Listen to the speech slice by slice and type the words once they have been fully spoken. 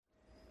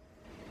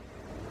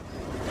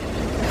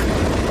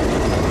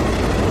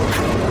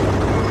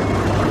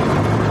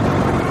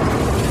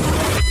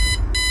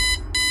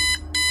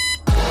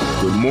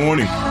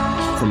morning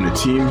from the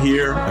team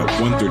here at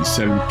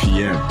 1:37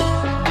 p.m.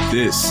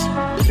 This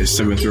is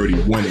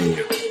 7:31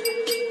 a.m.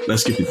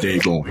 Let's get the day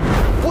going.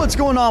 What's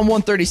going on,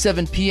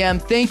 1:37 p.m.?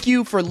 Thank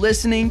you for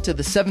listening to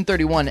the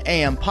 7:31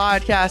 a.m.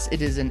 podcast.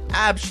 It is an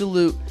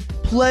absolute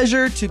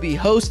pleasure to be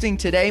hosting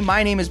today.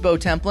 My name is Bo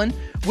Templin.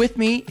 With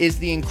me is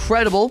the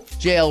incredible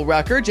JL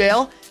Rucker.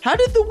 JL, how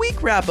did the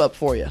week wrap up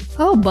for you?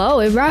 Oh, Bo,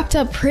 it wrapped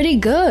up pretty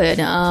good.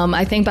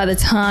 I think by the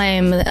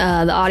time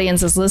the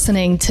audience is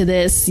listening to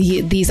this,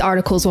 these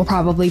articles will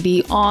probably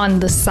be on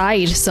the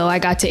site. So I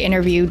got to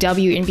interview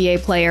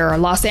WNBA player,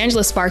 Los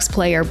Angeles Sparks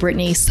player,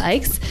 Brittany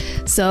Sykes.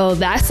 So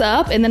that's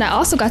up. And then I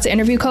also got to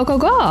interview Coco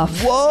Gauff.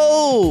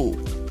 Whoa!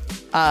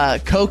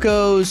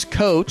 Coco's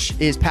coach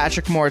is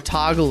Patrick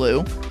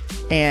Mouratoglou,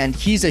 and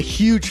he's a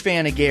huge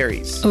fan of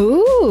Gary's.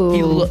 Ooh.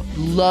 He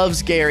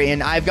loves Gary,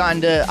 and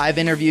I've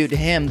interviewed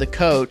him, the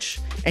coach,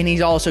 and he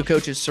also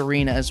coaches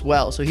Serena as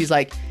well. So he's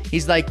like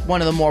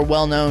one of the more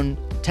well-known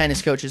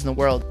tennis coaches in the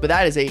world. But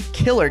that is a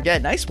killer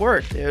get. Nice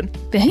work, dude.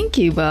 Thank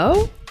you,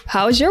 Bo.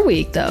 How was your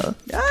week, though?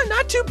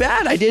 Not too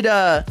bad. I did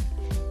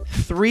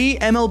 3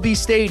 MLB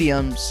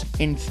stadiums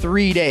in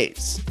 3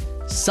 days.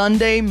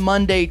 Sunday,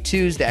 Monday,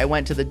 Tuesday. I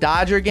went to the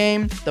Dodger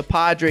game, the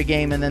Padre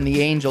game, and then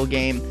the Angel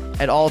game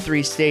at all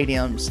 3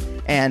 stadiums.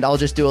 And I'll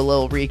just do a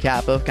little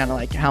recap of kind of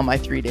like how my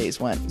 3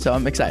 days went. So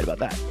I'm excited about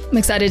that. I'm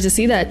excited to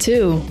see that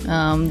too.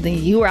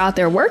 You were out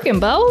there working,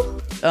 Bo.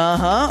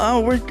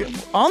 Oh, we're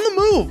on the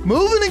move.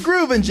 Moving and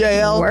grooving,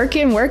 JL.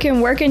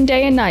 Working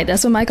day and night.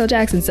 That's what Michael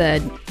Jackson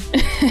said.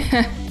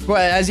 Well,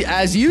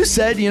 as you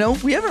said,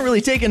 we haven't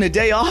really taken a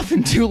day off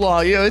in too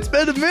long. It's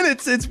been a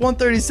minute since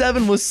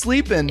 1:37 was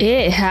sleeping.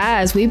 It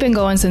has. We've been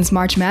going since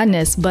March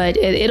Madness, but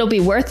it'll be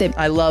worth it.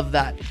 I love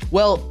that.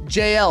 Well,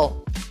 JL,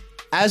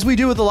 as we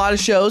do with a lot of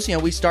shows,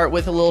 we start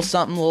with a little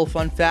something, a little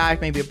fun fact,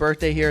 maybe a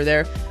birthday here or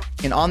there.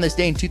 And on this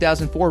day in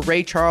 2004,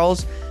 Ray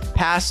Charles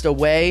passed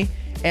away.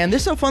 And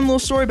this is a fun little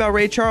story about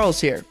Ray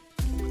Charles here.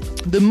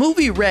 The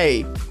movie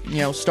Ray,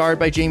 starred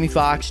by Jamie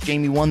Foxx.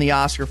 Jamie won the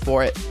Oscar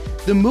for it.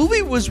 The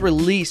movie was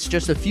released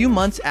just a few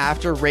months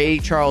after Ray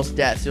Charles'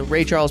 death. So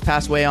Ray Charles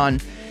passed away on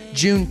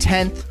June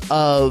 10th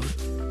of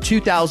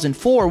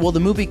 2004. Well, the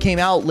movie came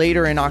out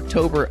later in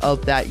October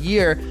of that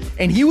year,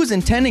 and he was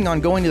intending on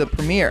going to the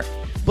premiere.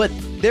 But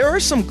there are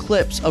some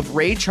clips of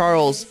Ray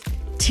Charles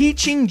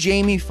teaching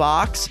Jamie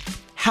Foxx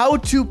how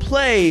to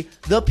play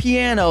the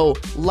piano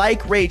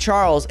like Ray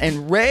Charles,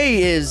 and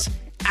Ray is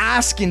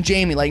asking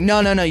Jamie,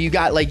 no, you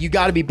got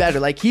to be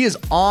better. He is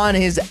on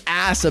his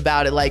ass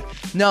about it.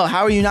 No,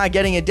 how are you not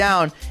getting it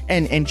down?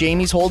 And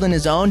Jamie's holding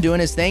his own, doing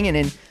his thing.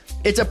 And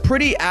it's a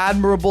pretty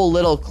admirable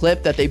little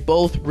clip that they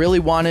both really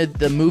wanted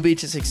the movie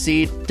to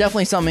succeed.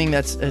 Definitely something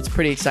that's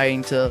pretty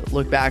exciting to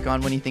look back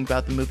on when you think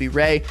about the movie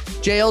Ray.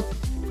 JL,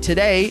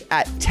 today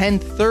at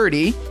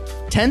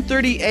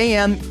 10:30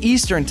 a.m.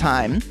 Eastern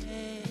Time,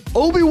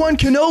 Obi-Wan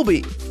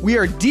Kenobi. We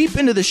are deep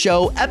into the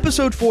show.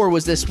 Episode 4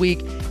 was this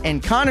week,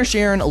 and Connor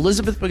Sharon,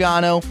 Elizabeth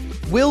Pagano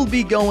will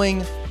be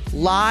going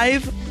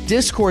live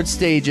Discord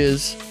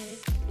stages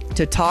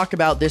to talk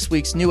about this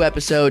week's new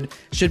episode.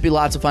 Should be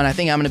lots of fun. I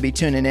think I'm going to be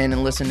tuning in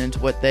and listening to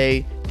what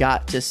they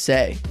got to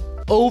say.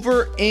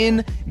 Over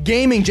in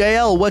gaming,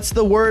 JL, what's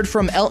the word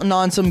from Elton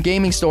on some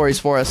gaming stories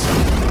for us?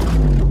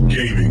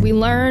 Gaming. We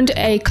learned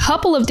a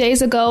couple of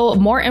days ago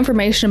more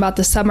information about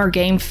the Summer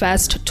Game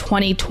Fest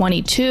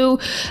 2022.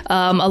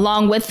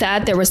 Along with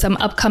that, there was some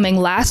upcoming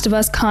Last of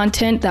Us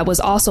content that was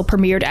also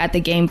premiered at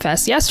the Game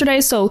Fest yesterday.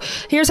 So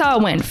here's how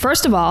it went.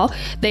 First of all,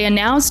 they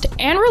announced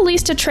and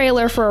released a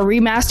trailer for a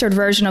remastered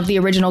version of the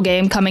original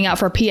game coming out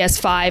for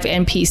PS5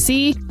 and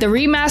PC. The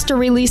remaster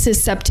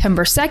releases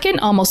September 2nd,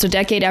 almost a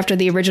decade after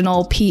the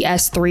original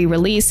PS3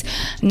 release.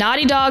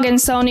 Naughty Dog and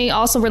Sony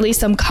also released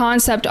some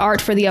concept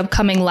art for the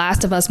upcoming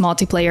Last of Us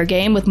multiplayer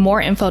game, with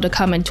more info to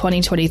come in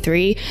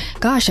 2023.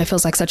 Gosh, that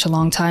feels like such a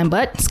long time,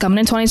 but it's coming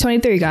in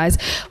 2023, guys.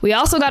 We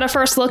also got a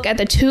first look at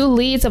the 2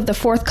 leads of the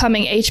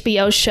forthcoming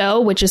HBO show,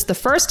 which is the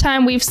first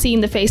time we've seen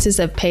the faces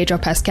of Pedro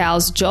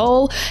Pascal's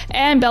Joel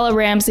and Bella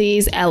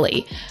Ramsey's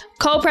Ellie.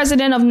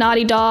 Co-president of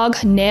Naughty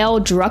Dog, Neil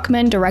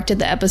Druckmann, directed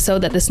the episode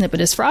that the snippet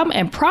is from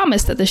and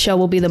promised that the show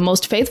will be the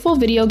most faithful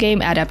video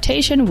game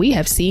adaptation we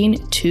have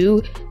seen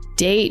to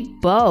date.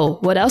 Bo,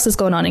 what else is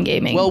going on in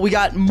gaming? Well, we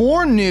got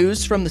more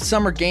news from the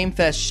Summer Game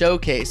Fest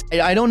showcase.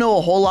 I don't know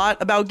a whole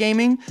lot about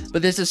gaming,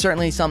 but this is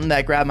certainly something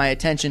that grabbed my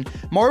attention.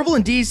 Marvel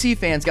and DC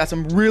fans got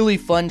some really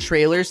fun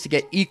trailers to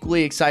get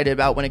equally excited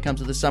about when it comes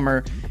to the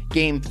Summer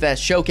Game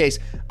Fest showcase.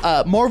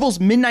 Marvel's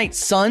Midnight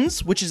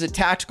Suns, which is a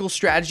tactical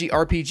strategy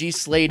RPG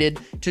slated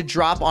to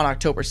drop on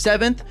October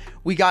 7th.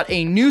 We got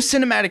a new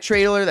cinematic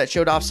trailer that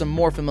showed off some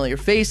more familiar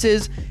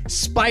faces.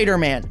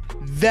 Spider-Man,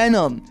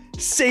 Venom,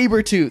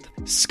 Sabretooth,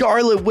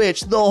 Scarlet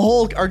Witch, the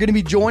Hulk are going to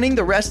be joining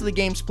the rest of the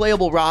game's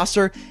playable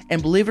roster.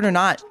 And believe it or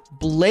not,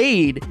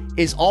 Blade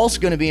is also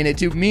going to be in it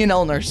too. Me and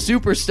Ellen are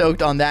super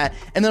stoked on that.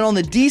 And then on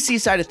the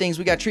DC side of things,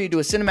 we got treated to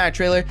a cinematic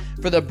trailer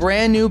for the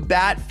brand new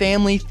Bat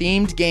Family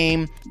themed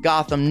game,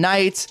 Gotham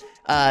Knights.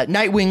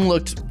 Nightwing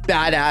looked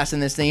badass in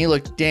this thing. He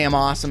looked damn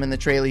awesome in the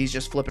trailer. He's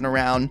just flipping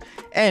around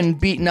and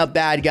beating up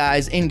bad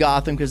guys in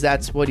Gotham because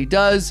that's what he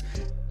does.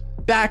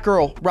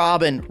 Batgirl,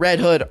 Robin, Red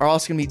Hood are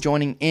also going to be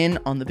joining in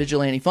on the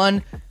Vigilante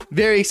Fun.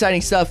 Very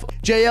exciting stuff.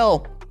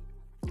 JL,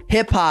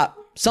 hip-hop,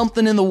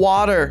 something in the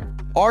water.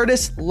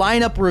 Artist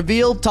lineup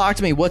revealed. Talk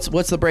to me. What's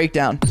the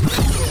breakdown?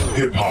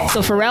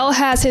 So Pharrell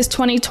has his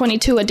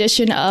 2022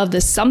 edition of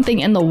the Something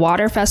in the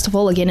Water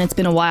Festival. Again, it's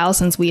been a while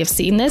since we have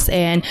seen this,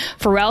 and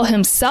Pharrell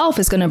himself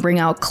is going to bring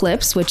out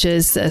Clips, which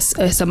is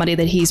somebody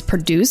that he's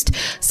produced.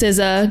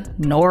 SZA,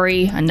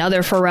 Nori,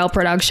 another Pharrell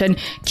production,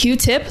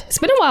 Q-Tip. It's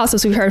been a while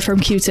since we've heard from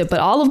Q-Tip,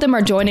 but all of them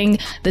are joining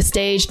the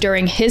stage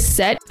during his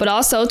set, but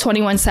also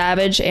 21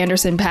 Savage,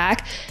 Anderson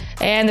 .Paak,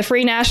 and the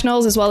Free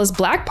Nationals, as well as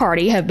Black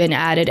Party, have been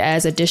added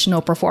as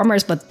additional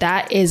performers, but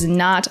that is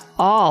not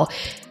all.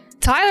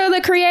 Tyler,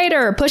 the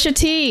Creator, Pusha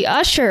T,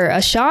 Usher,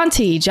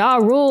 Ashanti, Ja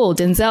Rule,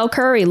 Denzel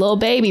Curry, Lil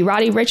Baby,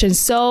 Roddy Ricch, and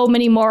so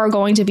many more are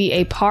going to be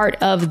a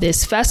part of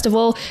this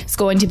festival. It's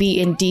going to be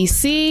in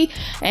DC,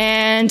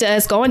 and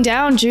it's going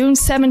down June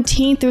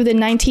 17th through the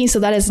 19th, so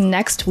that is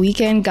next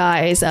weekend,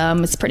 guys.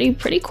 It's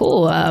pretty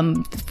cool.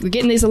 We're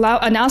getting these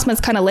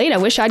announcements kind of late. I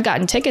wish I'd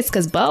gotten tickets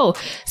because Bo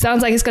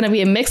sounds like it's going to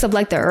be a mix of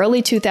like the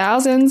early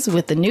 2000s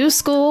with the new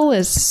school.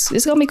 It's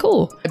going to be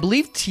cool. I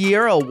believe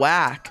Tierra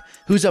Whack,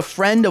 who's a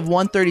friend of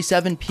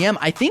 1:37 p.m.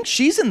 I think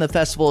she's in the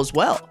festival as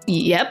well.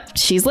 Yep,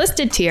 she's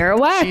listed, Tierra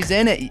Whack. She's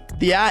in it.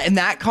 Yeah, and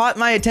that caught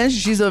my attention.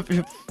 She's a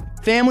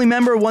family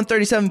member of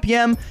 1:37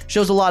 p.m.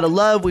 Shows a lot of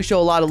love. We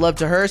show a lot of love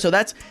to her. So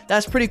that's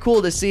pretty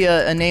cool to see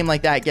a name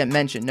like that get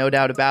mentioned. No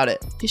doubt about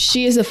it.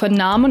 She is a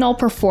phenomenal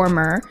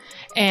performer,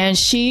 and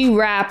she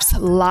raps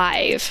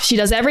live. She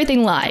does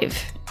everything live,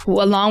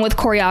 along with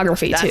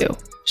choreography too.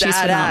 She's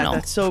phenomenal.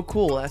 That's so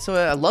cool.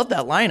 I love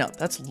that lineup.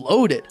 That's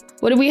loaded.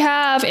 What do we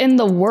have in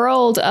the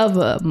world of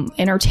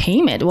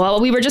entertainment?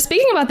 Well, we were just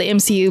speaking about the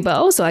MCU,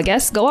 Bo, so I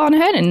guess go on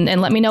ahead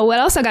and let me know what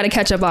else I got to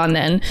catch up on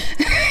then.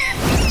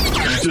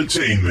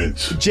 Entertainment.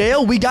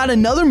 JL, we got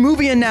another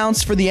movie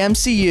announced for the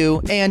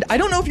MCU, and I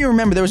don't know if you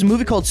remember, there was a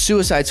movie called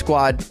Suicide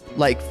Squad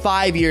like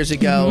 5 years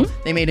ago.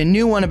 Mm-hmm. They made a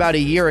new one about a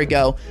year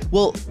ago.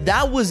 Well,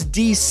 that was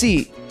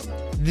DC.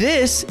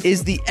 This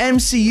is the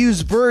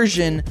MCU's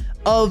version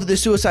of the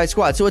Suicide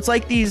Squad. So it's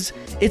like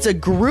it's a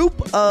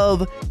group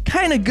of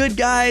kind of good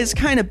guys,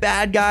 kind of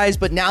bad guys,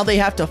 but now they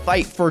have to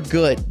fight for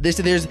good.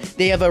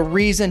 They have a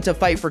reason to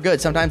fight for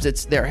good.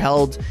 Sometimes they're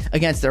held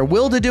against their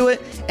will to do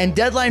it. And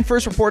Deadline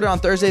first reported on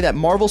Thursday that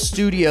Marvel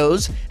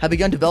Studios have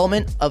begun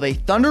development of a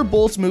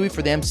Thunderbolts movie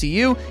for the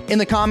MCU. In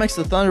the comics,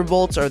 the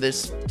Thunderbolts are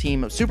this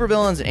team of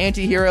supervillains and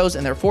anti-heroes,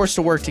 and they're forced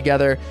to work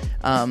together.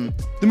 The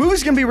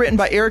movie's going to be written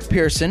by Eric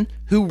Pearson,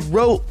 who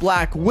wrote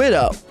Black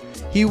Widow.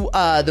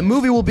 The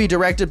movie will be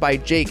directed by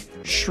Jake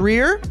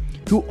Schreier,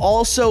 who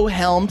also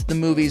helmed the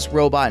movies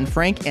Robot and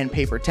Frank and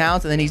Paper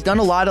Towns. And then he's done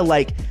a lot of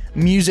like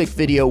music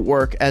video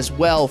work as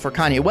well for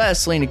Kanye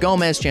West, Selena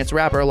Gomez, Chance the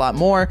Rapper, a lot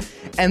more.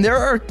 And there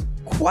are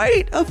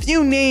quite a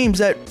few names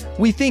that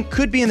we think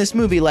could be in this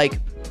movie, like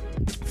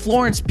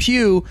Florence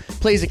Pugh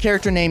plays a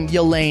character named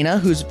Yelena,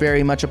 who's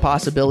very much a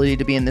possibility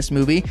to be in this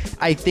movie.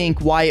 I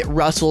think Wyatt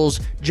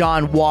Russell's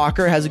John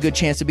Walker has a good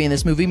chance to be in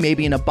this movie.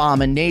 Maybe an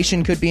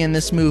Abomination could be in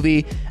this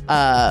movie.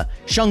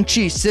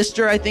 Shang-Chi's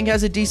sister, I think,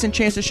 has a decent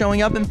chance of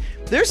showing up. And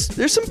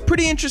there's some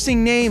pretty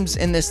interesting names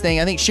in this thing.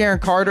 I think Sharon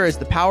Carter is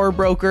the power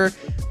broker.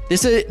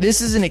 This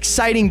is an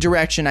exciting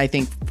direction, I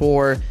think,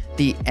 for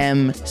the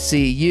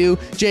MCU.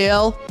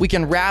 JL, we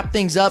can wrap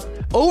things up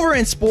over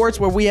in sports,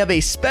 where we have a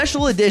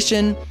special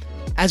edition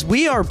as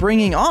we are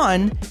bringing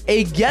on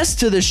a guest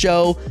to the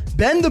show,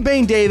 Ben the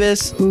Bane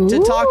Davis,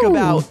 to talk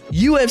about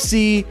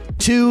UFC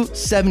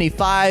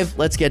 275.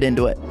 Let's get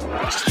into it.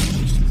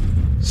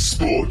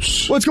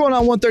 Sports. What's going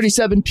on,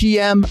 1:37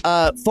 p.m.?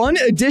 Fun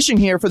edition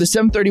here for the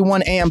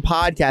 7:31 a.m.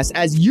 podcast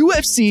as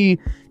UFC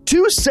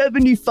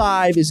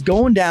 275 is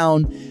going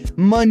down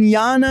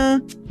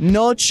mañana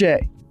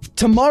noche.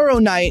 Tomorrow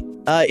night,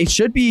 it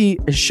should be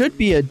a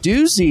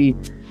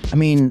doozy. I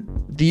mean,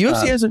 the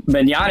UFC has a...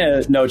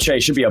 Mañana noche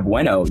should be a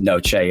bueno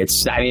noche.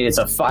 It's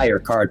a fire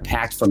card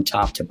packed from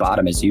top to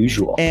bottom as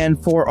usual.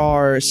 And for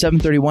our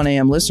 7:31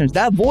 a.m. listeners,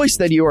 that voice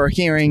that you are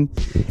hearing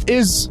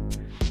is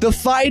the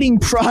fighting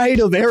pride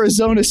of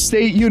Arizona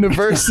State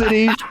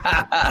University,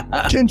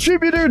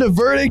 contributor to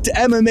Verdict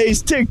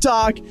MMA's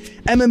TikTok,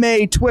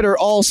 MMA Twitter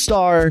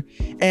all-star,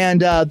 and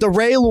the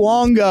Ray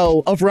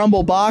Luongo of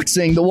Rumble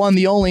Boxing, the one,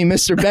 the only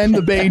Mr. Ben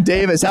the Bane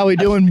Davis. How we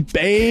doing,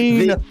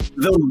 Bane?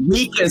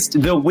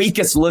 The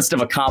weakest list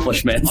of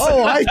accomplishments.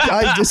 Oh,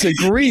 I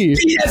disagree.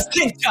 He has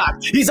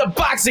TikTok. He's a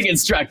boxing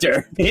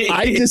instructor.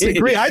 I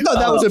disagree. I thought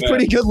that was a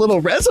pretty good little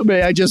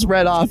resume I just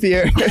read off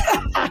here.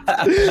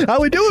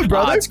 How we doing,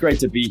 brother? It's great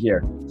to be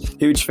here.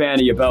 Huge fan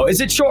of you, Bo. Is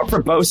it short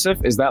for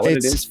Bosif? Is that what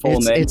it is?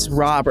 Full name? It's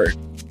Robert.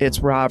 It's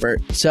Robert.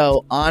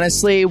 So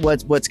honestly,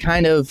 what's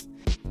kind of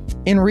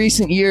in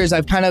recent years,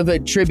 I've kind of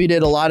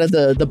attributed a lot of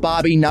the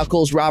Bobby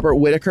Knuckles, Robert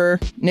Whitaker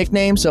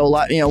nickname. So a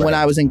lot, when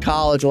I was in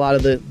college, a lot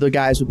of the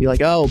guys would be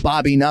like, "Oh,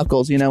 Bobby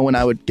Knuckles," when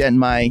I would get in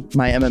my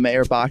MMA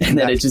or boxing. And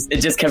then it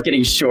just kept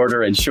getting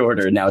shorter and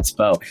shorter. And now it's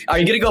Bo. Are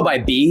you going to go by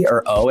B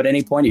or O at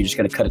any point? Or are you just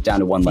going to cut it down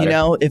to one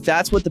letter? If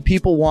that's what the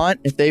people want,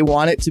 if they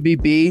want it to be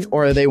B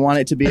or they want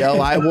it to be O,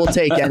 I will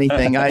take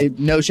anything.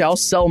 I'll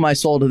sell my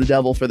soul to the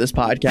devil for this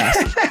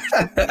podcast.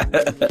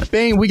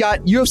 Bang, we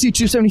got UFC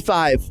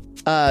 275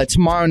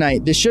 tomorrow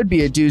night. This should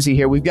be a doozy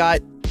here. We've got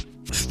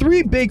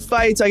 3 big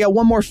fights. I got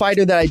one more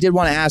fighter that I did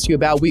want to ask you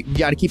about. We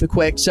got to keep it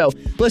quick. So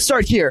let's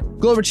start here.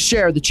 Glover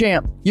Teixeira, the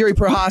champ. Yuri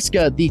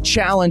Prochazka, the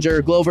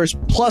challenger. Glover's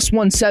plus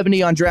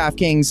 170 on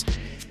DraftKings.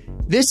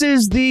 This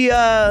is the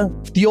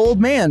old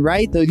man,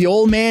 right? The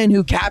old man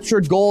who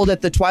captured gold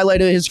at the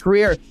twilight of his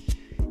career.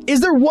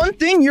 Is there one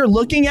thing you're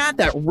looking at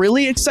that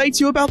really excites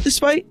you about this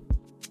fight?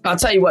 I'll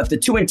tell you what, the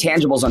 2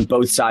 intangibles on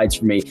both sides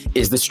for me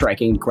is the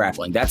striking and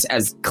grappling. That's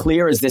as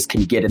clear as this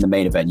can get in the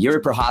main event. Yuri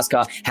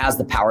Prochazka has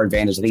the power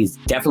advantage. I think he's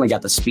definitely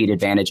got the speed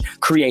advantage.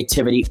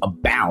 Creativity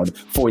abound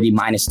for the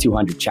minus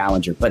 200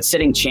 challenger. But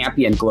sitting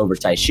champion Glover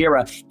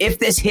Teixeira, if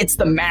this hits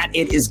the mat,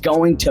 it is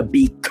going to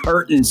be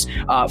curtains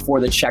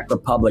for the Czech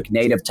Republic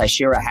native.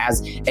 Teixeira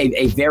has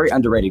a very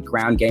underrated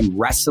ground game,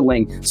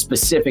 wrestling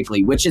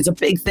specifically, which is a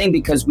big thing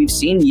because we've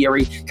seen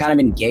Yuri kind of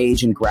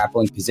engage in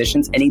grappling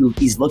positions, and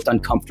he's looked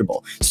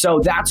uncomfortable.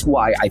 So that's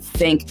why I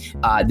think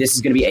this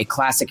is going to be a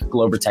classic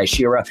Glover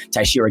Teixeira.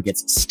 Teixeira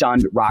gets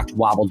stunned, rocked,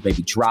 wobbled,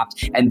 maybe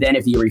dropped. And then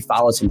if Yuri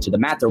follows him to the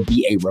mat, there'll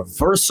be a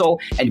reversal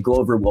and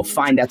Glover will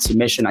find that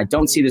submission. I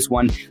don't see this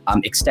one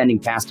extending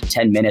past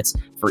 10 minutes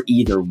for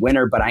either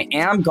winner, but I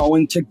am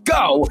going to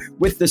go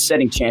with the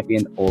sitting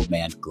champion, old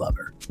man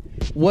Glover.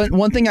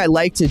 One thing I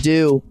like to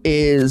do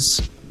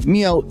is,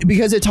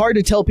 because it's hard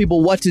to tell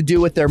people what to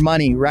do with their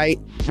money, right?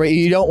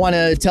 You don't want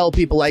to tell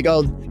people like,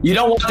 oh, you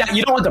don't want that.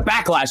 You don't want the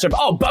backlash of,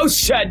 oh, Bo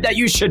said that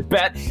you should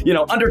bet,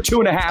 under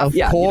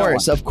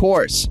 2.5. Of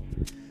course.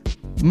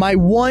 My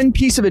one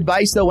piece of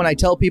advice, though, when I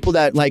tell people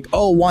that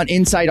want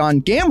insight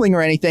on gambling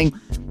or anything,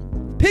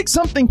 pick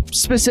something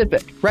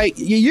specific, right?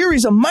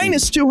 Yuri's a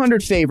minus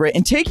 200 favorite,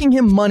 and taking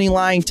him money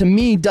line to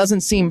me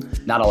doesn't seem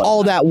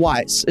all that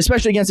wise,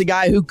 especially against a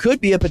guy who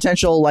could be a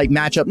potential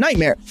matchup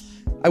nightmare.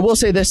 I will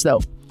say this,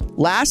 though.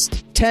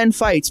 Last 10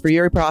 fights for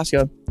Yuri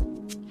Prochazka,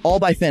 all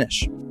by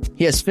finish.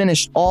 He has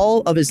finished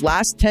all of his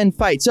last 10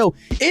 fights. So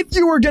if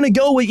you were going to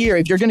go with Yuri,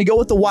 if you're going to go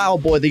with the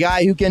wild boy, the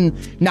guy who can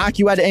knock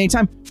you out at any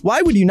time,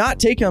 why would you not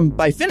take him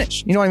by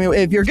finish? You know what I mean?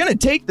 If you're going to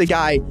take the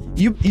guy,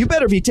 you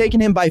better be taking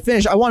him by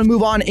finish. I want to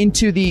move on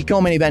into the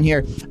co-main event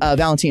here.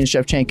 Valentina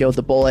Shevchenko,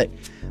 the Bullet.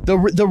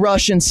 The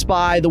Russian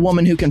spy, the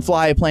woman who can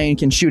fly a plane,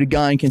 can shoot a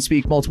gun, can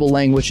speak multiple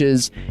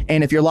languages.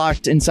 And if you're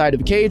locked inside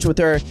of a cage with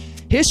her,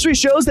 history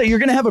shows that you're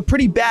going to have a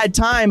pretty bad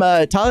time.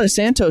 Taila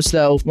Santos,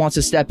 though, wants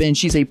to step in.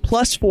 She's a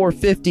plus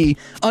 450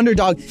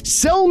 underdog.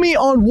 Sell me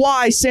on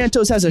why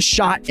Santos has a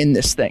shot in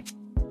this thing.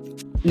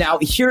 Now,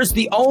 here's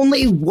the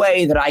only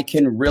way that I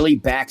can really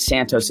back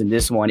Santos in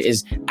this one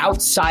is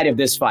outside of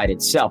this fight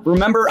itself.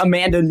 Remember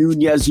Amanda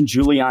Nunes and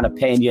Juliana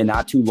Pena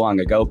not too long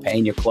ago?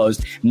 Pena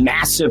closed,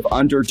 massive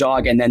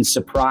underdog, and then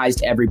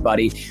surprised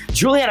everybody.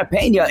 Juliana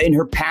Pena, in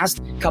her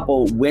past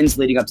couple wins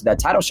leading up to that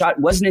title shot,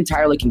 wasn't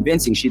entirely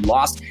convincing. She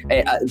lost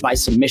by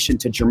submission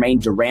to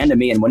Germaine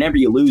Durandamy, and whenever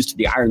you lose to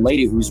the Iron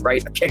Lady, who's a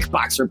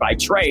kickboxer by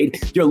trade,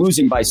 you're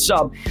losing by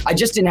sub. I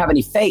just didn't have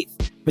any faith.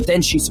 But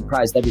then she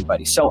surprised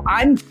everybody. So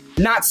I'm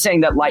not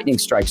saying that lightning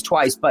strikes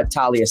twice, but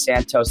Taila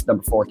Santos,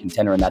 number 4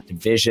 contender in that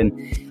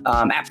division,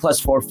 at plus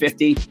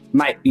 450,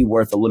 might be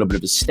worth a little bit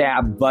of a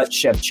stab, but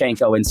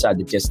Shevchenko inside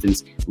the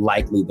distance,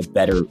 likely the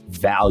better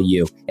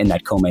value in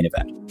that co-main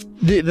event.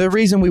 The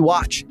reason we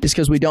watch is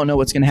because we don't know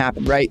what's going to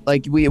happen, right?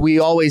 We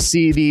always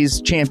see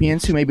these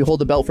champions who maybe hold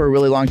the belt for a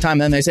really long time,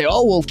 and then they say,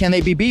 oh, well, can they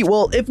be beat?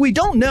 Well, if we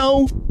don't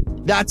know,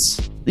 that's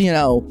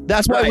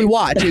why we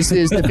watch is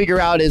to figure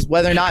out is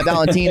whether or not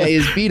Valentina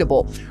is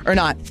beatable or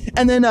not.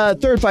 And then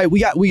third fight, we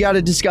got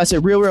to discuss it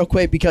real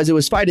quick because it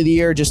was fight of the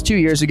year just 2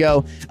 years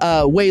ago.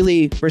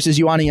 Weili versus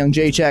Joanna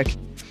Jędrzejczyk.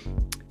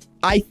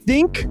 I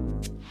think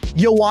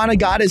Joanna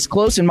got as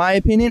close, in my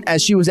opinion,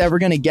 as she was ever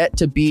going to get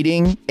to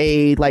beating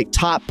a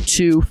top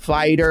 2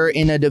 fighter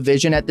in a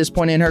division at this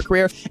point in her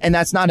career, and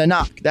that's not a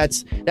knock.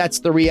 That's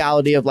the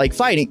reality of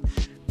fighting.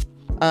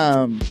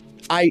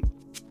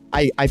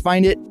 I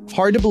find it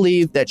hard to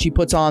believe that she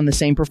puts on the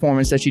same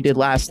performance that she did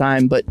last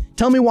time, but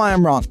tell me why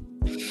I'm wrong.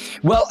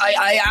 Well,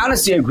 I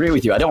honestly agree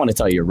with you. I don't want to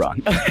tell you you're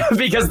wrong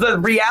because the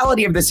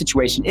reality of the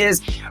situation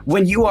is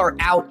when you are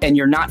out and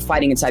you're not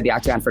fighting inside the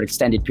octagon for an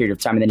extended period of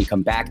time and then you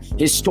come back,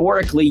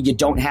 historically, you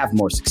don't have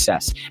more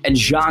success. And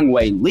Zhang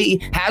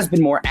Weili has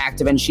been more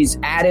active and she's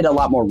added a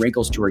lot more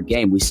wrinkles to her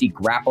game. We see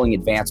grappling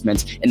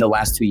advancements in the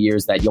last 2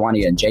 years that Joanna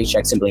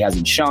Jędrzejczyk simply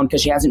hasn't shown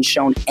because she hasn't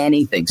shown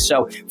anything.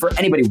 So for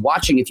anybody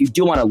watching, if you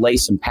do want to lay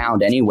some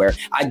pound anywhere,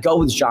 I'd go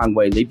with Zhang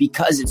Weili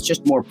because it's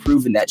just more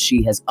proven that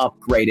she has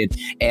upgraded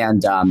and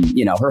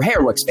her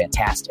hair looks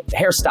fantastic. The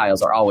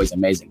hairstyles are always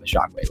amazing with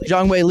Zhang Weili.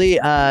 Zhang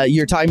Weili,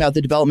 you're talking about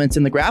the developments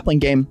in the grappling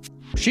game.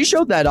 she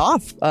showed that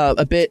off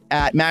a bit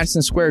at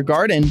Madison Square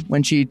Garden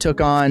when she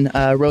took on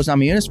Rose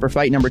Namajunas for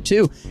fight number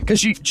 2, because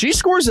she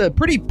scores a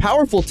pretty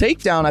powerful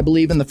takedown, I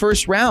believe, in the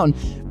first round.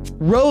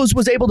 Rose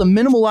was able to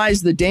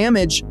minimize the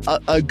damage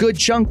a good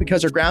chunk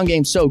because her ground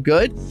game's so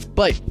good,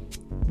 but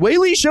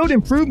Weili showed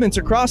improvements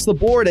across the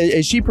board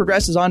as she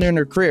progresses on in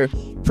her career.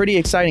 Pretty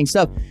exciting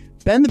stuff.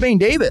 Ben the Bane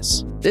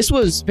Davis, this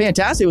was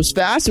fantastic. It was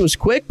fast, it was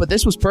quick, but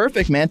this was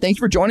perfect, man. Thank you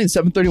for joining the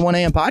 7:31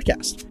 a.m.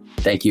 podcast.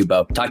 Thank you,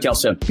 Bo. Talk to y'all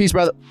soon. Peace,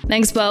 brother.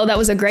 Thanks, Bo. That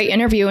was a great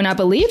interview, and I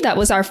believe that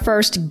was our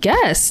first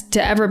guest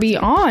to ever be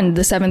on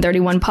the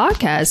 731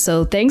 podcast,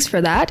 so thanks for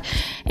that.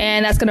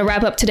 And that's going to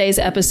wrap up today's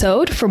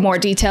episode. For more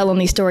detail on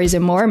these stories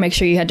and more, make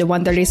sure you head to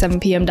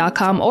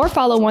 137pm.com or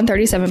follow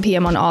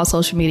 137pm on all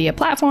social media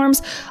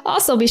platforms.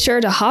 Also, be sure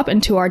to hop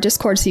into our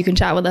Discord so you can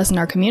chat with us in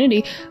our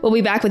community. We'll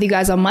be back with you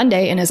guys on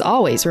Monday, and as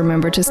always,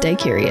 remember to stay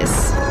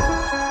curious.